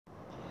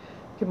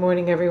Good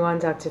morning, everyone.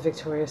 Dr.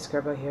 Victoria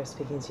Scarbo here,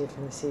 speaking to you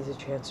from the Seeds of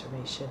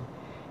Transformation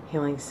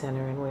Healing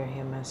Center in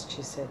Wareham,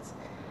 Massachusetts.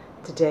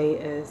 Today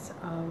is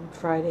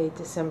Friday,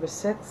 December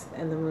 6th,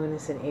 and the moon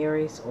is in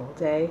Aries all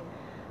day.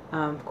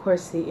 Of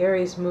course, the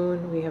Aries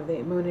moon, we have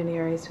the moon in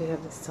Aries, we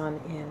have the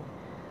sun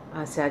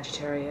in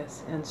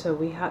Sagittarius, and so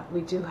we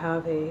do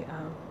have a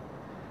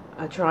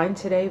trine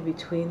today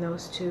between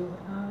those two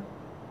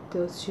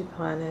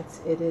planets.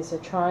 It is a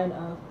trine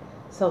of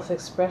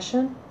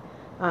self-expression.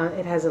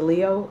 It has a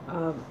Leo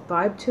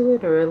vibe to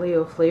it, or a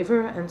Leo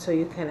flavor, and so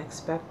you can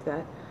expect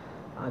that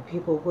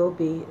people will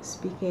be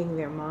speaking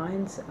their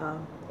minds.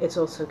 It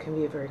also can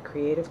be a very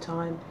creative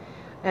time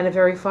and a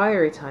very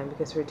fiery time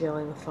because we're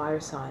dealing with fire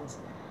signs.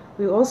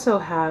 We also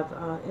have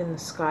in the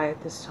sky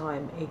at this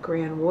time a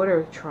grand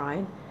water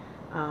trine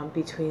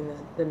between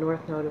the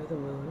north node of the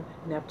moon,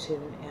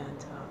 Neptune,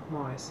 and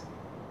Mars.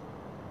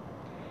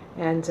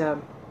 And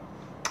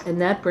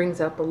that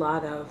brings up a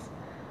lot of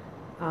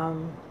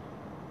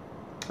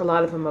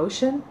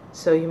emotion.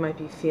 So you might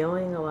be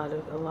feeling a lot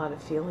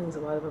of feelings, a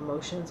lot of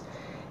emotions.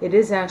 It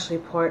is actually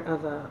part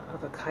of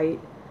a kite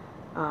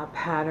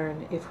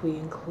pattern if we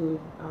include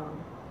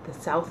the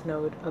south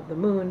node of the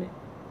moon,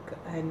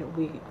 and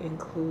we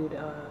include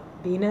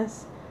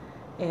Venus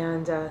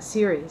and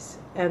Ceres.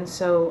 And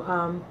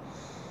so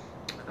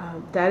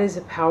that is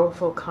a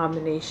powerful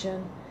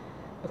combination.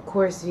 Of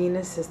course,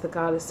 Venus is the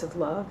goddess of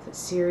love.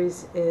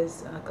 Ceres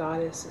is a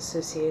goddess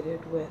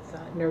associated with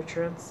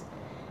nurturance.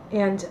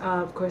 And,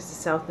 of course, the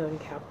South Node in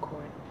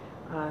Capricorn,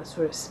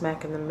 sort of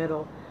smack in the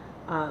middle,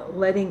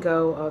 letting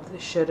go of the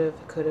should've,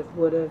 could've,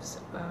 would'ves.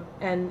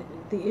 And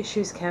the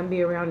issues can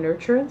be around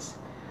nurturance,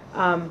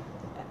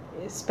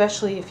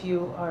 especially if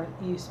you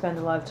spend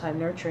a lot of time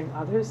nurturing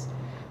others.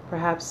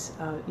 Perhaps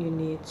you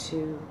need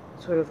to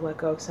sort of let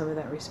go of some of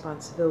that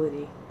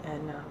responsibility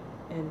and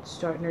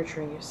start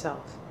nurturing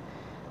yourself.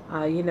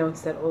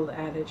 It's that old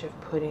adage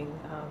of putting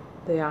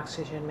the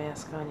oxygen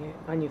mask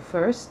on you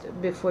first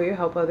before you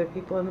help other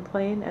people in the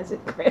plane as it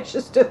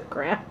crashes to the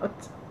ground.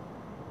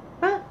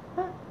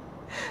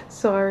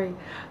 Sorry.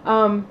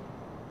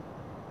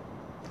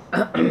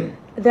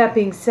 That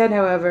being said,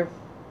 however,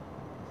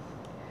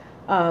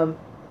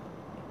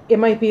 it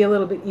might be a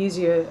little bit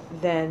easier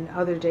than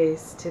other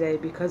days today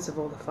because of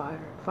all the fire.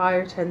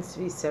 Fire tends to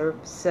be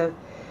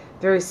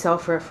very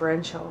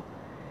self-referential.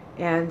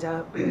 And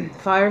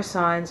fire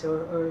signs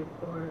or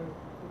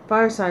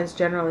fire signs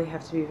generally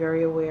have to be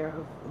very aware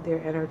of their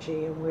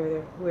energy and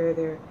where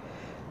they're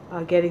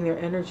getting their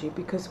energy,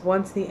 because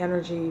once the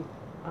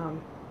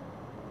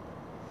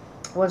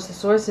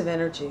source of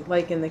energy,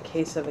 like in the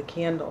case of a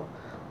candle,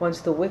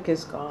 once the wick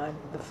is gone,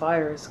 the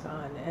fire is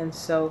gone. And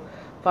so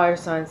fire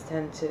signs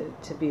tend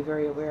to be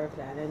very aware of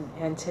that.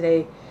 And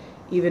today,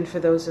 even for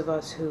those of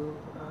us who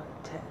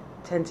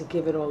tend to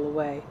give it all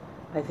away,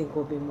 I think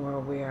we'll be more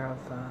aware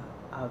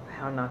of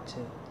how not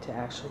to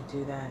actually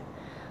do that.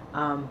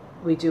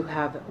 We do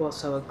have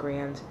also a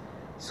grand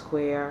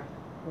square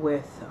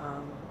with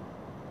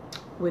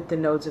the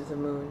nodes of the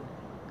moon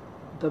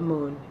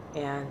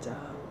and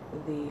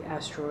the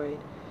asteroid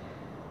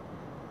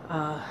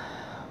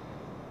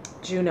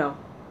Juno.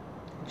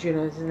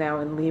 Juno is now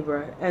in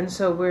Libra, and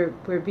so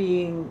we're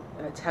being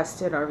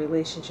tested. Our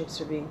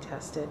relationships are being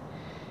tested,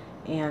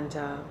 and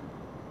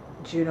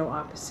Juno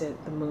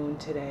opposite the moon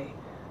today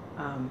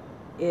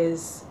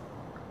is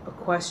a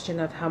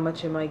question of how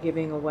much am I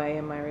giving away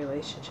in my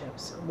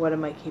relationships? What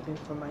am I keeping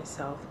for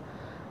myself?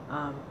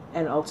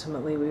 And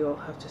ultimately, we all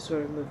have to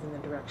sort of move in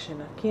the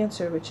direction of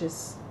Cancer, which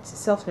is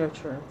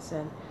self-nurturance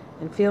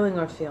and feeling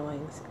our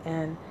feelings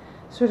and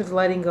sort of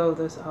letting go of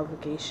those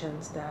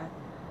obligations that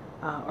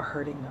are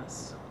hurting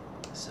us.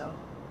 So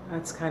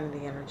that's kind of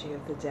the energy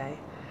of the day.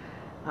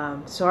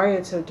 Sorry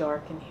it's so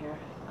dark in here.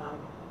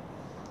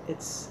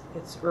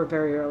 We're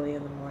very early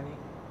in the morning.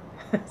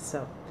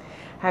 So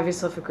have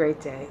yourself a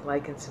great day.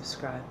 Like and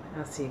subscribe.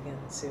 I'll see you again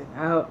soon.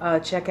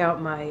 Check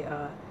out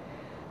my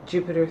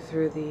Jupiter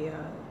through the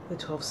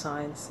 12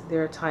 signs.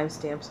 There are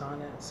timestamps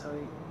on it, so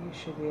you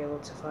should be able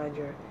to find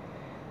your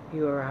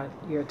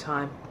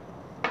time.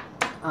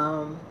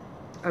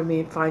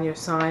 Find your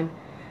sign.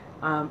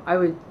 I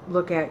would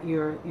look at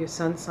your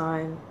sun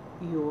sign,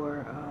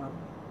 your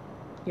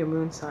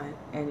moon sign,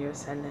 and your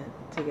ascendant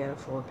to get a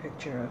fuller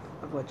picture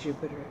of what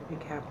Jupiter in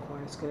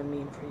Capricorn is going to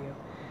mean for you.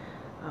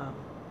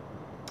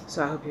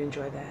 So I hope you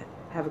enjoy that.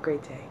 Have a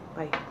great day.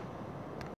 Bye.